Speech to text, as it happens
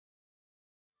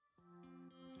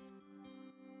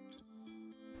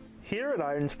Here at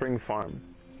Iron Spring Farm,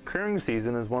 Keuring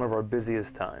season is one of our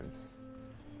busiest times.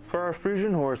 For our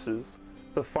Friesian horses,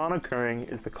 the final Keuring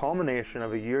is the culmination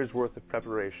of a year's worth of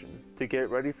preparation to get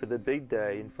ready for the big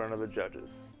day in front of the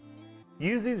judges.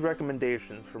 Use these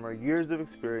recommendations from our years of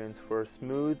experience for a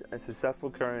smooth and successful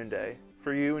Keuring day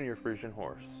for you and your Friesian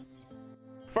horse.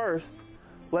 First,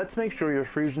 let's make sure your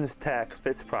Friesian's tack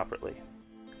fits properly.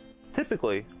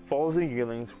 Typically, foals and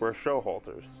yearlings wear show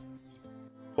halters,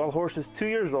 while horses 2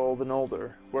 years old and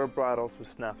older wear bridles with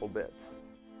snaffle bits.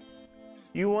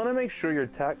 You want to make sure your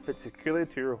tack fits securely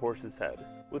to your horse's head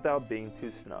without being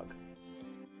too snug.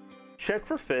 Check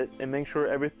for fit and make sure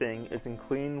everything is in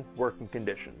clean working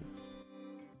condition.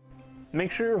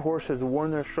 Make sure your horse has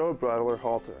worn their show bridle or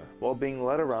halter while being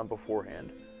led around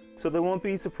beforehand, so they won't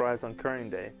be surprised on Keuring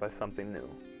day by something new.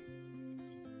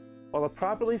 While a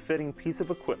properly fitting piece of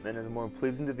equipment is more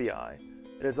pleasing to the eye,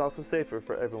 it is also safer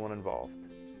for everyone involved.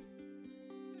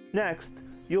 Next,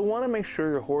 you'll want to make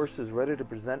sure your horse is ready to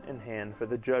present in hand for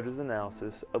the judge's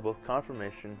analysis of both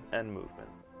conformation and movement.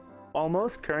 While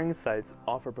most Keuring sites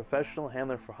offer professional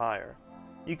handler for hire,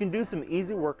 you can do some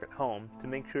easy work at home to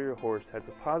make sure your horse has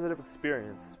a positive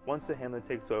experience once the handler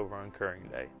takes over on Keuring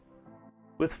day.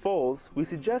 With foals, we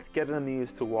suggest getting them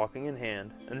used to walking in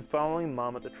hand and following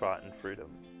mom at the trot in freedom.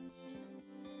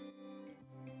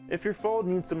 If your foal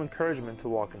needs some encouragement to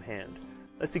walk in hand,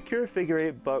 a secure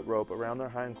figure-8 butt rope around their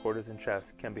hindquarters and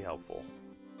chest can be helpful.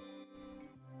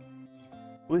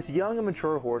 With young and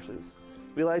mature horses,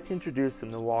 we like to introduce them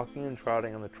to walking and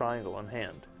trotting on the triangle in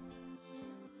hand.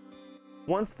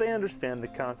 Once they understand the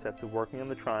concept of working on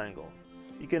the triangle,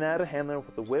 you can add a handler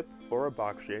with a whip or a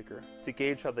box shaker to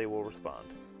gauge how they will respond.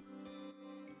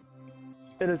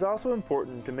 It is also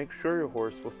important to make sure your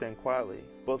horse will stand quietly,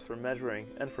 both for measuring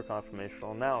and for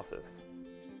conformational analysis.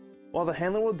 While the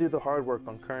handler will do the hard work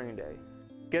on Keuring day,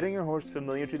 getting your horse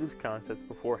familiar to these concepts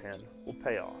beforehand will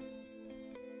pay off.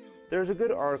 There is a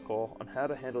good article on how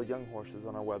to handle young horses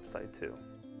on our website too.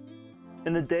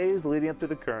 In the days leading up to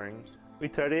the Keuring, we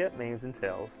tidy up manes and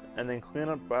tails, and then clean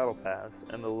up bridle paths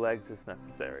and the legs as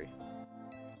necessary.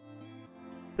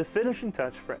 The finishing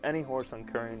touch for any horse on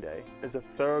Keuring day is a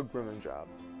thorough grooming job.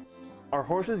 Our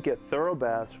horses get thorough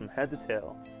baths from head to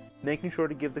tail, making sure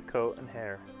to give the coat and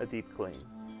hair a deep clean.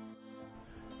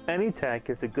 Any tack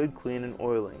gets a good clean and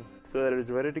oiling so that it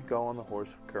is ready to go on the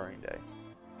horse for Keuring day.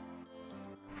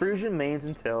 Friesian manes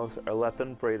and tails are left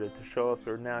unbraided to show off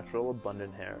their natural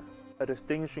abundant hair, a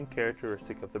distinguishing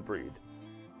characteristic of the breed.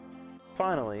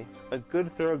 Finally, a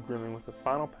good thorough grooming with the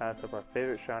final pass of our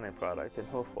favorite shining product in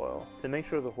hoof oil to make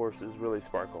sure the horses really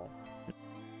sparkle.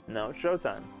 Now it's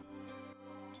showtime!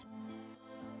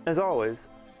 As always,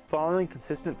 following a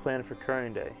consistent plan for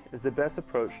Keuring day is the best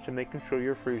approach to making sure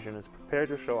your Friesian is prepared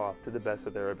to show off to the best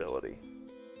of their ability.